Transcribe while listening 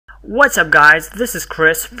What's up guys, this is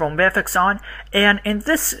Chris from VFXON, and in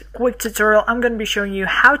this quick tutorial I'm going to be showing you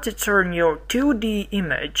how to turn your 2D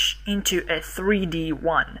image into a 3D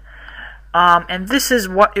one. And this is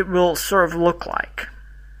what it will sort of look like.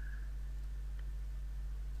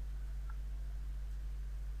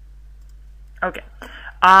 Okay,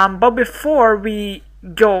 but before we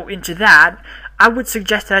go into that, I would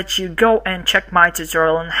suggest that you go and check my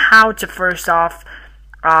tutorial on how to first off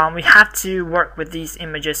we have to work with these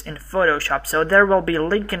images in Photoshop. So there will be a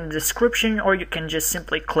link in the description, or you can just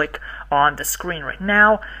simply click on the screen right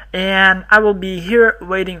now, and I will be here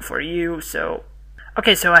waiting for you. So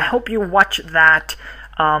okay, so I hope you watch that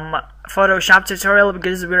Photoshop tutorial,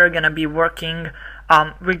 because we're gonna be working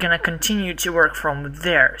we're gonna continue to work from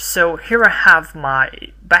there. So here I have my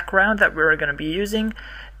background that we're gonna be using,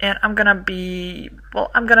 and I'm gonna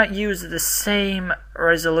use the same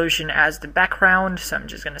resolution as the background, so I'm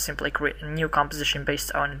just gonna simply create a new composition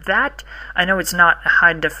based on that. I know it's not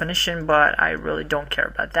high definition, but I really don't care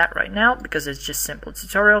about that right now because it's just simple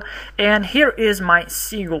tutorial. And here is my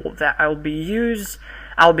seagull that I'll be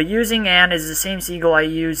using, and it's the same seagull I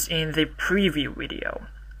used in the preview video.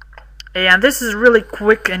 And this is really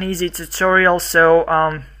quick and easy tutorial. So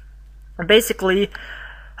basically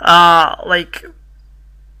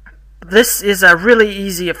this is a really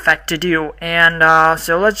easy effect to do, and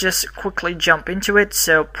so let's just quickly jump into it.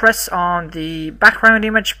 So press on the background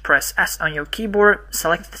image, press S on your keyboard,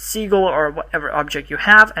 select the seagull or whatever object you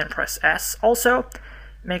have, and press S also.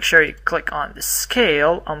 Make sure you click on the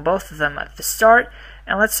scale on both of them at the start,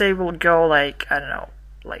 and let's say we'll go like, I don't know,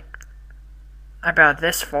 like about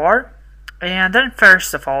this far. And then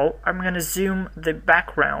first of all, I'm gonna zoom the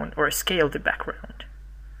background, or scale the background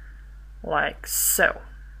like so.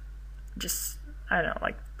 Just, I don't know,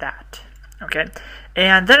 like that. Okay,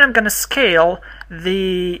 and then I'm gonna scale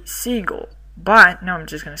the seagull, but no, I'm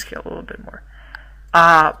just gonna scale a little bit more.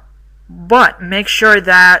 But make sure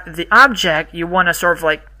that the object you want to sort of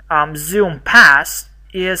like zoom past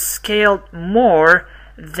is scaled more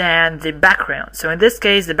than the background. So in this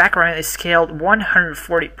case, the background is scaled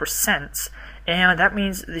 140%, and that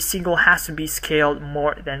means the seagull has to be scaled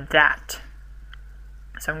more than that.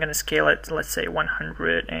 So I'm gonna scale it to, let's say,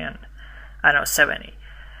 170.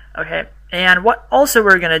 Okay, and what also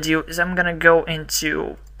we're gonna do is I'm gonna go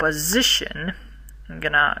into position. I'm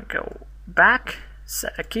gonna go back,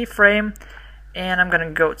 set a keyframe, and I'm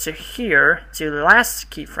gonna go to here, to the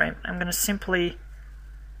last keyframe. I'm gonna simply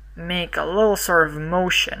make a little sort of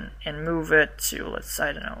motion and move it to, let's,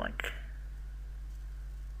 I don't know,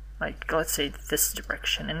 like let's say this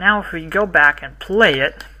direction. And now if we go back and play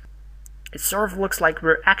it, it sort of looks like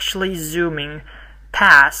we're actually zooming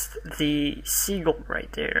past the seagull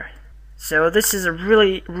right there. So this is a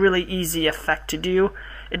really easy effect to do.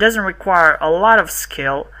 It doesn't require a lot of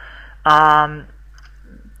skill.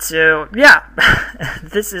 So yeah,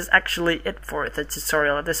 this is actually it for the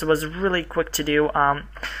tutorial. This was really quick to do. I'm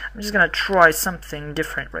just gonna try something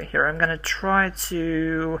different right here. I'm gonna try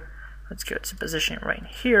to, let's go to position right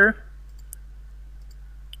here.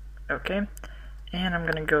 Okay, and I'm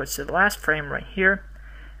gonna go to the last frame right here,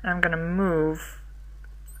 and I'm gonna move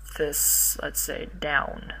this, let's say,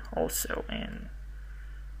 down also, and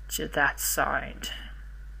to that side.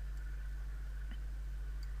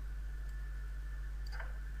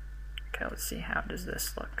 Okay, let's see, how does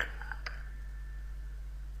this look?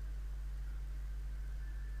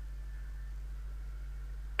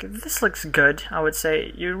 Okay, this looks good, I would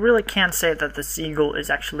say. You really can't say that the seagull is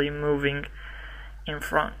actually moving in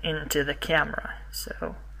front into the camera.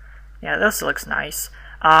 So yeah, this looks nice.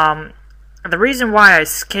 The reason why I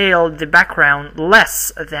scaled the background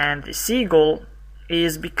less than the seagull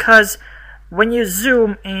is because when you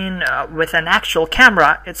zoom in with an actual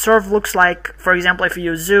camera, it sort of looks like, for example, if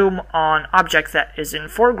you zoom on object that is in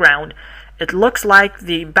foreground, it looks like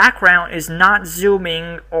the background is not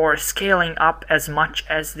zooming or scaling up as much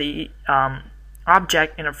as the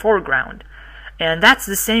object in the foreground. And that's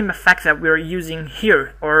the same effect that we're using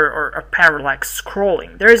here, or parallax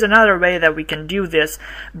scrolling. There is another way that we can do this,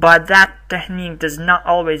 but that technique does not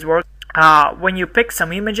always work. When you pick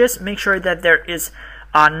some images, make sure that there is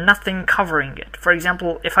nothing covering it. For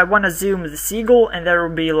example, if I want to zoom the seagull and there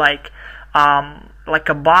will be like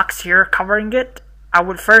a box here covering it, I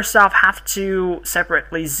would first off have to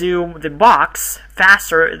separately zoom the box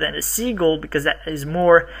faster than the seagull, because that is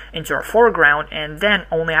more into our foreground, and then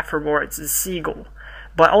only afterwards the seagull.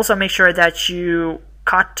 But also make sure that you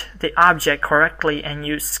cut the object correctly and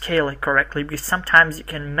you scale it correctly, because sometimes you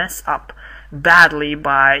can mess up badly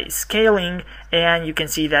by scaling, and you can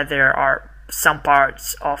see that there are some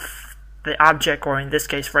parts of the object, or in this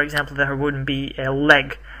case, for example, there wouldn't be a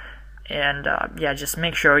leg and yeah, just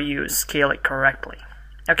make sure you scale it correctly.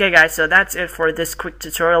 Okay guys, so that's it for this quick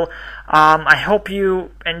tutorial. I hope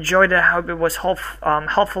you enjoyed it. I hope it was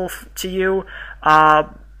helpful to you.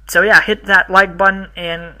 So yeah, hit that like button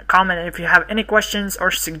and comment if you have any questions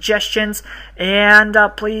or suggestions, and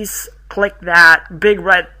please click that big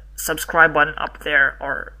red subscribe button up there,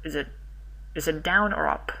 or is it down or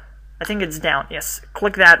up? I think it's down. Yes,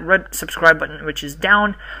 click that red subscribe button, which is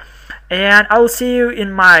down, and I will see you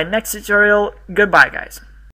in my next tutorial. Goodbye guys.